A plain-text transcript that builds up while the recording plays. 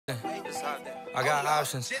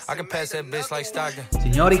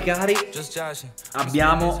Signori cari,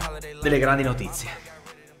 abbiamo delle grandi notizie.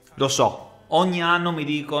 Lo so, ogni anno mi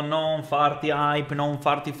dico non farti hype, non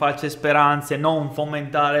farti false speranze, non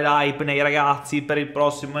fomentare l'hype nei ragazzi per il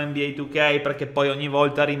prossimo NBA2K, perché poi ogni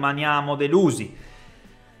volta rimaniamo delusi.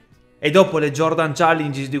 E dopo le Jordan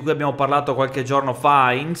Challenges di cui abbiamo parlato qualche giorno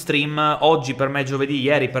fa in stream, oggi per me giovedì,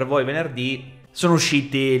 ieri per voi venerdì, sono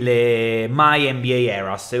usciti le MYNBA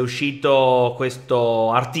ERAS. È uscito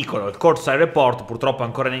questo articolo, il Courtside Report, purtroppo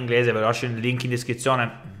ancora in inglese, ve lo lascio il link in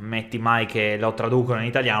descrizione, metti mai che lo traducono in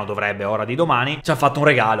italiano, dovrebbe ora di domani. Ci hanno fatto un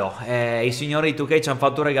regalo, i signori di 2K ci hanno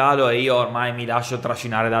fatto un regalo e io ormai mi lascio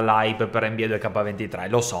trascinare dall'hype per NBA2K23,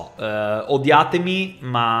 lo so, odiatemi,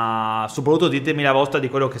 ma soprattutto ditemi la vostra di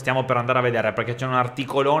quello che stiamo per andare a vedere, perché c'è un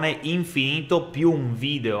articolone infinito, più un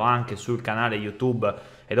video anche sul canale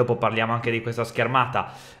YouTube, e dopo parliamo anche di questa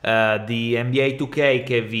schermata di NBA2K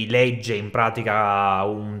che vi legge in pratica,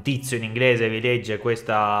 un tizio in inglese vi legge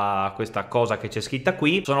questa cosa che c'è scritta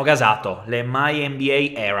qui. Sono gasato, le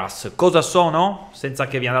MYNBA ERAS. Cosa sono? Senza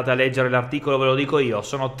che vi andate a leggere l'articolo ve lo dico io.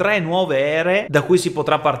 Sono 3 nuove ere da cui si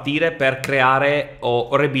potrà partire per creare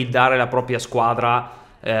o rebuildare la propria squadra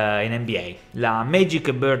in NBA. La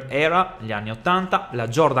Magic Bird Era, gli anni 80, la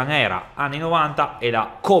Jordan Era, anni 90 e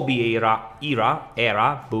la Kobe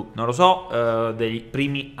Era, non lo so, dei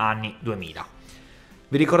primi anni 2000.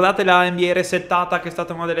 Vi ricordate la NBA resettata, che è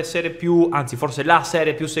stata una delle serie più, anzi forse la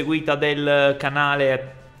serie più seguita del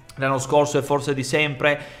canale l'anno scorso e forse di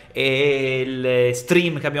sempre, e le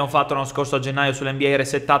stream che abbiamo fatto l'anno scorso a gennaio sull'NBA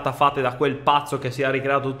resettata fatte da quel pazzo che si è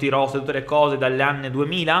ricreato tutti i roster, tutte le cose dagli anni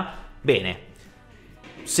 2000? Bene,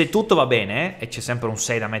 se tutto va bene, e c'è sempre un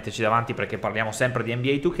 6 da metterci davanti perché parliamo sempre di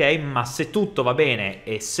NBA 2K, ma se tutto va bene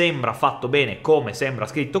e sembra fatto bene come sembra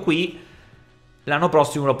scritto qui, l'anno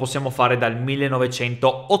prossimo lo possiamo fare dal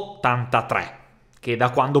 1983, che è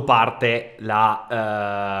da quando parte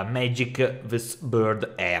la Magic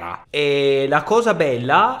Bird Era. E la cosa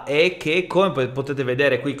bella è che, come potete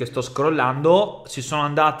vedere qui che sto scrollando, si sono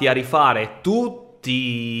andati a rifare tutti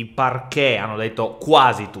i parquet, hanno detto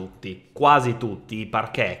quasi tutti i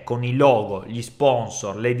parquet con i logo, gli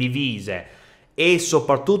sponsor, le divise e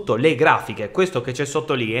soprattutto le grafiche. Questo che c'è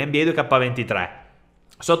sotto lì è NBA 2K23,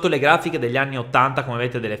 sotto le grafiche degli anni 80, come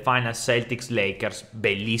vedete, delle Final Celtics Lakers.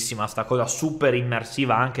 Bellissima sta cosa, super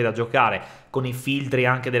immersiva anche da giocare, con i filtri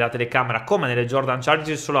anche della telecamera come nelle Jordan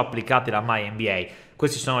Challenges, solo applicati alla MyNBA.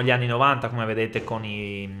 Questi sono gli anni 90, come vedete, con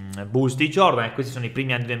i Bulls di Jordan, e questi sono i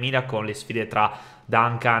primi anni 2000 con le sfide tra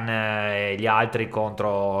Duncan e gli altri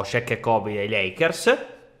contro Shaq e Kobe e i Lakers.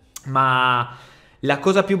 Ma la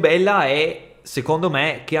cosa più bella è, secondo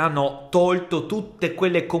me, che hanno tolto tutte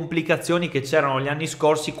quelle complicazioni che c'erano gli anni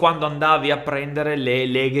scorsi quando andavi a prendere le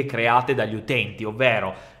leghe create dagli utenti,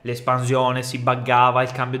 ovvero l'espansione si buggava,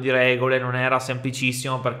 il cambio di regole non era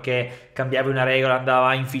semplicissimo perché cambiavi una regola, andava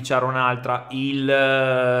a inficiare un'altra,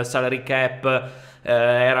 il salary cap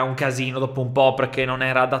era un casino dopo un po' perché non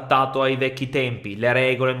era adattato ai vecchi tempi, le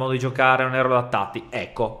regole, il modo di giocare non erano adattati.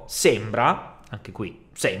 Ecco, sembra, anche qui,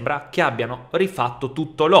 sembra che abbiano rifatto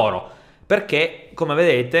tutto loro, perché come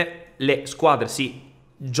vedete le squadre si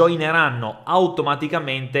joineranno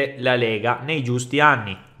automaticamente la lega nei giusti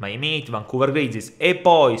anni, Miami Heat, Vancouver Grizzlies, e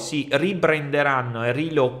poi si ribranderanno e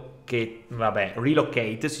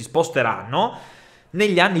relocate, si sposteranno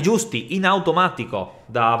negli anni giusti in automatico,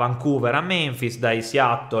 da Vancouver a Memphis, dai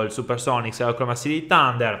Seattle Supersonics e Oklahoma City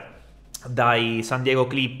Thunder, dai San Diego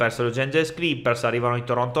Clippers e Los Angeles Clippers, arrivano i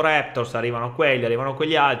Toronto Raptors, arrivano quelli, arrivano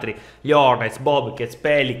quegli altri, gli Hornets, Bobcats,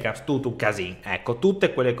 Pelicans, tutto un casino. Ecco,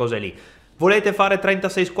 tutte quelle cose lì. Volete fare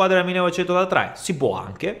 36 squadre nel 1903? Si può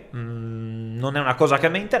anche, non è una cosa che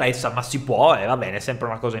mi interessa, ma si può, e va bene, è sempre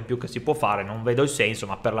una cosa in più che si può fare, non vedo il senso,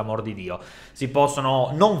 ma per l'amor di Dio. Si possono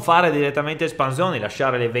non fare direttamente espansioni,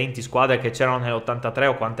 lasciare le 20 squadre che c'erano nell'83,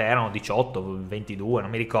 o quante erano, 18, 22, non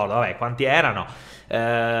mi ricordo, vabbè, quanti erano.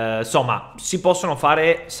 Insomma, si possono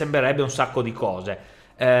fare, sembrerebbe, un sacco di cose.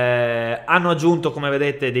 Hanno aggiunto, come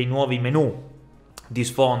vedete, dei nuovi menu di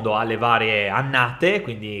sfondo alle varie annate,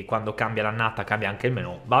 quindi quando cambia l'annata cambia anche il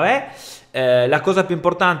menu. Vabbè, la cosa più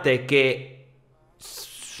importante è che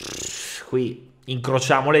qui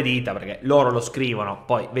incrociamo le dita, perché loro lo scrivono,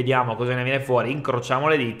 poi vediamo cosa ne viene fuori. Incrociamo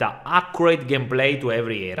le dita: accurate gameplay to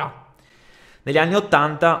every era. Negli anni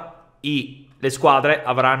 80 le squadre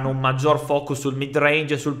avranno un maggior focus sul mid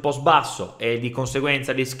range e sul post basso, e di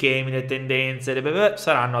conseguenza gli schemi, le tendenze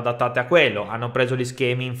saranno adattate a quello. Hanno preso gli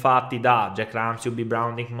schemi infatti da Jack Ramsey, Ubi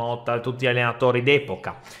Brown, Nick Motta, tutti gli allenatori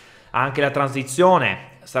d'epoca. Anche la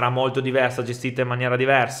transizione sarà molto diversa, gestita in maniera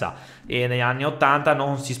diversa, e negli anni 80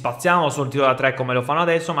 non si spaziavano sul tiro da 3 come lo fanno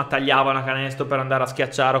adesso, ma tagliavano a canestro per andare a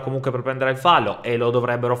schiacciare o comunque per prendere il fallo, e lo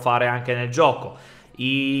dovrebbero fare anche nel gioco.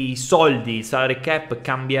 I soldi, il salary cap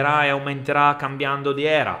cambierà e aumenterà cambiando di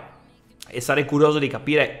era, e sarei curioso di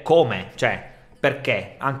capire come, cioè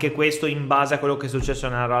perché, anche questo in base a quello che è successo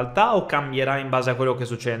nella realtà o cambierà in base a quello che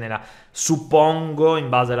succede nella... suppongo in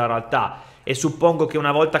base alla realtà, e suppongo che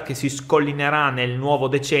una volta che si scollinerà nel nuovo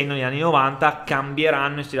decennio, negli anni 90,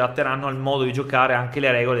 cambieranno e si adatteranno al modo di giocare anche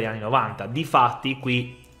le regole degli anni 90. Difatti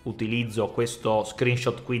qui utilizzo questo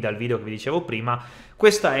screenshot qui dal video che vi dicevo prima,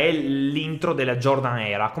 questa è l'intro della Jordan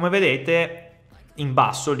Era. Come vedete in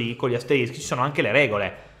basso lì con gli asterischi ci sono anche le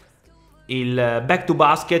regole. Il back to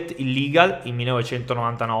basket illegal in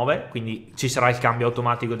 1999, quindi ci sarà il cambio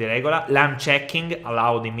automatico di regola. L'unchecking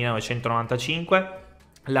allowed in 1995.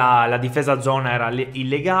 La difesa zona era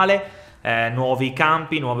illegale. Nuovi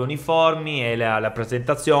campi, nuovi uniformi e le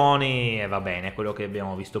presentazioni, e va bene, quello che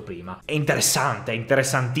abbiamo visto prima. È interessante, è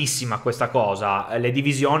interessantissima questa cosa. Le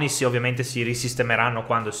divisioni ovviamente si risistemeranno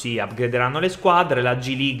quando si upgraderanno le squadre, la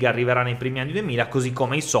G League arriverà nei primi anni 2000, così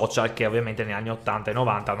come i social, che ovviamente negli anni 80 e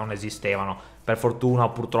 90 non esistevano, per fortuna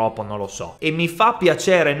o purtroppo, non lo so. E mi fa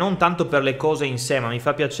piacere, non tanto per le cose in sé, ma mi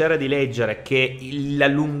fa piacere di leggere che la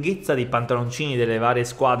lunghezza dei pantaloncini delle varie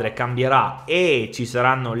squadre cambierà e ci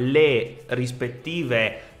saranno le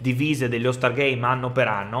rispettive divise degli All-Star Game anno per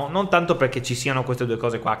anno, non tanto perché ci siano queste due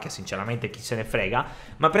cose qua, che sinceramente chi se ne frega,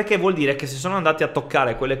 ma perché vuol dire che se sono andati a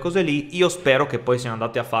toccare quelle cose lì, io spero che poi siano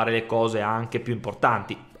andati a fare le cose anche più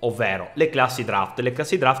importanti, ovvero le classi draft. Le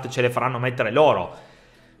classi draft ce le faranno mettere loro.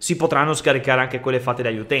 Si potranno scaricare anche quelle fatte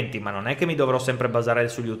dagli utenti, ma non è che mi dovrò sempre basare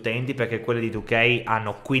sugli utenti, perché quelle di 2K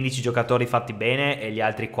hanno 15 giocatori fatti bene e gli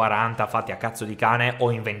altri 40 fatti a cazzo di cane o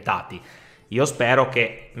inventati. Io spero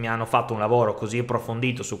che mi hanno fatto un lavoro così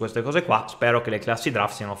approfondito su queste cose qua, spero che le classi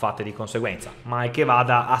draft siano fatte di conseguenza. Mal che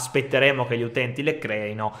vada, aspetteremo che gli utenti le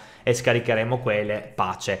creino e scaricheremo quelle,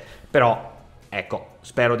 pace. Però, ecco,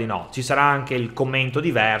 spero di no. Ci sarà anche il commento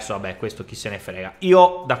diverso, vabbè, questo chi se ne frega.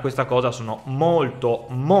 Io da questa cosa sono molto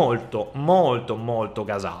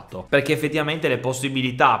gasato, perché effettivamente le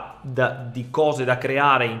possibilità di cose da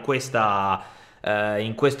creare in questa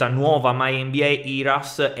nuova MYNBA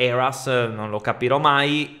ERAS, non lo capirò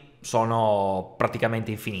mai, sono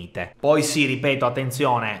praticamente infinite. Poi sì, ripeto,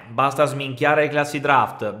 attenzione, basta sminchiare le classi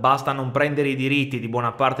draft, basta non prendere i diritti di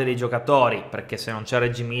buona parte dei giocatori, perché se non c'è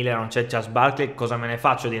Reggie Miller, non c'è Charles Barkley, cosa me ne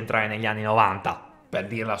faccio di entrare negli anni 90? Per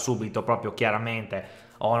dirla subito, proprio chiaramente.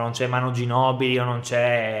 O non c'è Manu Ginobili, o non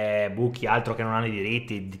c'è Buchi, altro che non hanno i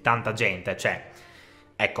diritti di tanta gente, cioè...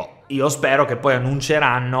 Ecco, io spero che poi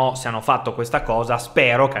annunceranno, se hanno fatto questa cosa,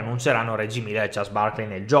 spero che annunceranno Reggie Miller e Charles Barkley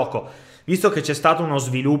nel gioco. Visto che c'è stato uno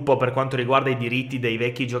sviluppo per quanto riguarda i diritti dei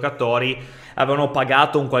vecchi giocatori, avevano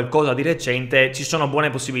pagato un qualcosa di recente, ci sono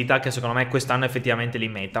buone possibilità che secondo me quest'anno effettivamente li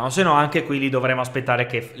mettano. Se no anche qui li dovremo aspettare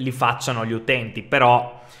che li facciano gli utenti,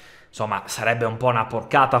 però... Insomma, sarebbe un po' una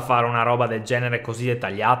porcata fare una roba del genere così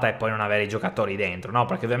dettagliata e poi non avere i giocatori dentro, no?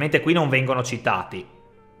 Perché ovviamente qui non vengono citati.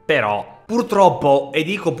 Però, purtroppo, e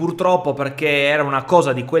dico purtroppo perché era una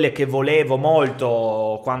cosa di quelle che volevo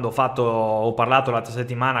molto quando ho parlato l'altra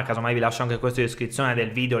settimana, casomai vi lascio anche questa descrizione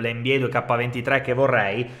del video, l'NBA2K23 che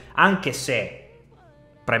vorrei, anche se,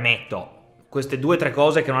 premetto, queste 2 o 3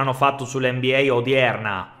 cose che non hanno fatto sull'NBA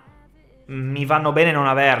odierna mi vanno bene non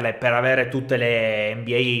averle per avere tutte le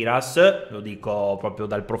NBA ERAS, lo dico proprio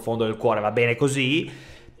dal profondo del cuore, va bene così.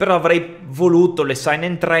 Però avrei voluto le sign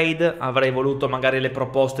and trade, avrei voluto magari le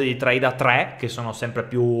proposte di trade a 3, che sono sempre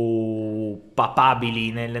più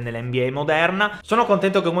papabili nell'NBA moderna. Sono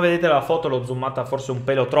contento che, come vedete la foto, l'ho zoomata forse un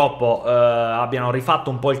pelo troppo, abbiano rifatto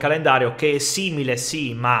un po' il calendario, che è simile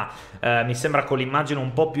sì, ma mi sembra con l'immagine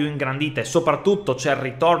un po' più ingrandita, e soprattutto c'è il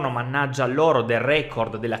ritorno, mannaggia loro, del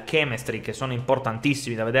record, della chemistry, che sono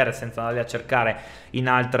importantissimi da vedere senza andare a cercare in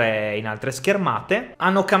altre schermate.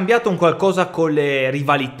 Hanno cambiato un qualcosa con le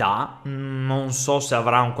rivalità, non so se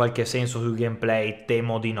avrà un qualche senso sul gameplay,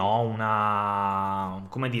 temo di no,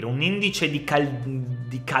 come dire, un indice di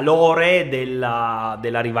calore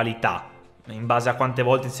della rivalità, in base a quante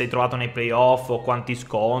volte ti sei trovato nei playoff o quanti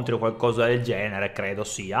scontri o qualcosa del genere, credo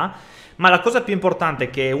sia. Ma la cosa più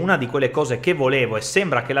importante, che è una di quelle cose che volevo e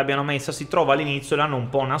sembra che l'abbiano messa, si trova all'inizio, l'hanno un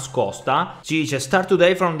po' nascosta. Ci dice start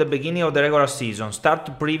today from the beginning of the regular season,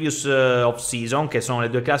 start previous off season, che sono le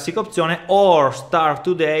 2 classiche opzioni, or start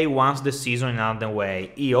today once the season is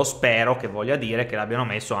underway. Io spero che voglia dire che l'abbiano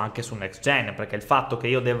messo anche su next gen, perché il fatto che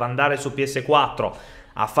io debba andare su PS4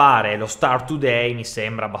 a fare lo start today mi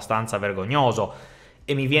sembra abbastanza vergognoso.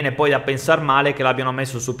 e mi viene poi da pensare male che l'abbiano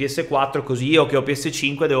messo su PS4, così io che ho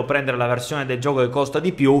PS5 devo prendere la versione del gioco che costa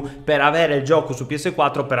di più per avere il gioco su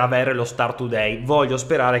PS4, per avere lo Start Today. Voglio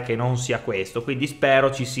sperare che non sia questo, quindi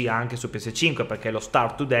spero ci sia anche su PS5, perché lo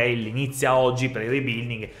Start Today, l'inizia oggi per il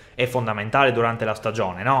rebuilding, è fondamentale durante la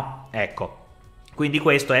stagione, no? Ecco, quindi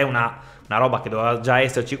questo è una roba che doveva già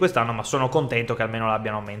esserci quest'anno, ma sono contento che almeno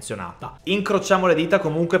l'abbiano menzionata. Incrociamo le dita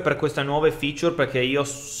comunque per queste nuove feature, perché io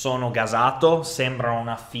sono gasato, sembrano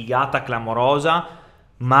una figata clamorosa,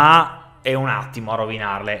 ma è un attimo a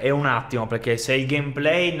rovinarle, è un attimo, perché se il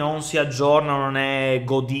gameplay non si aggiorna non è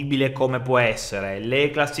godibile come può essere,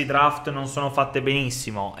 le classi draft non sono fatte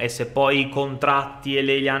benissimo, e se poi i contratti e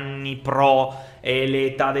gli anni pro e le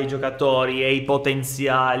età dei giocatori e i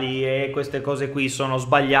potenziali e queste cose qui sono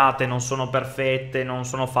sbagliate, non sono perfette, non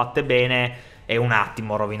sono fatte bene, è un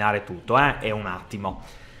attimo rovinare tutto, è un attimo.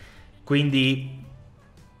 Quindi,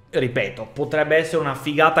 ripeto, potrebbe essere una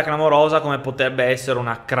figata clamorosa come potrebbe essere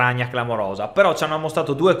una cragna clamorosa, però ci hanno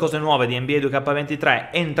mostrato due cose nuove di NBA 2K23,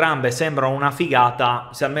 entrambe sembrano una figata.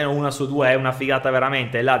 Se almeno una su due è una figata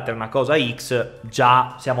veramente e l'altra è una cosa X,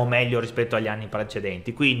 già siamo meglio rispetto agli anni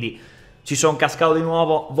precedenti. Quindi ci sono cascato di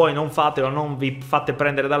nuovo, voi non fatelo, non vi fate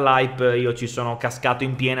prendere dall'hype, io ci sono cascato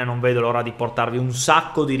in piena e non vedo l'ora di portarvi un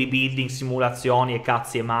sacco di rebuilding, simulazioni e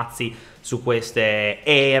cazzi e mazzi su queste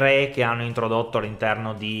ere che hanno introdotto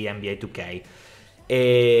all'interno di NBA2K.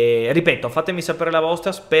 E ripeto, fatemi sapere la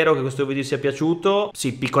vostra, spero che questo video sia piaciuto.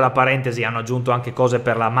 Sì, piccola parentesi, hanno aggiunto anche cose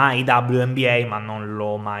per la MyWNBA, ma non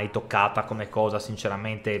l'ho mai toccata come cosa,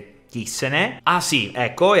 sinceramente chi se ne. Ah sì,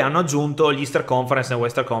 ecco, e hanno aggiunto gli Easter Conference e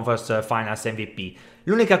Western Conference Finals MVP.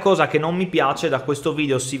 L'unica cosa che non mi piace, da questo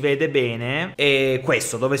video si vede bene, è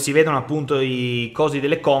questo, dove si vedono appunto i cosi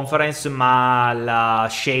delle conference, ma la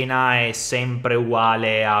scena è sempre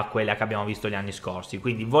uguale a quella che abbiamo visto gli anni scorsi.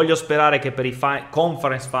 Quindi voglio sperare che per i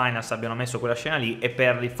Conference Finals abbiano messo quella scena lì, e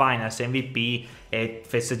per i Finals MVP e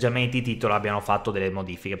festeggiamenti titolo abbiano fatto delle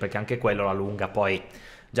modifiche, perché anche quello la lunga poi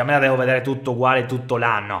già me la devo vedere tutto uguale tutto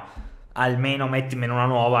l'anno. Almeno mettimene una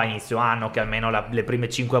nuova a inizio anno, che almeno le prime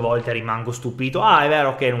 5 volte rimango stupito. Ah, è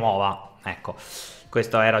vero che è nuova. Ecco,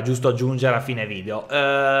 questo era giusto aggiungere a fine video.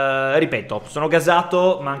 Ripeto, sono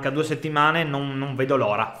gasato, manca 2 settimane, non vedo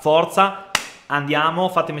l'ora. Forza, andiamo,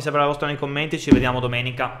 fatemi sapere la vostra nei commenti, ci vediamo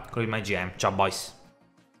domenica con il MyGM. Ciao boys.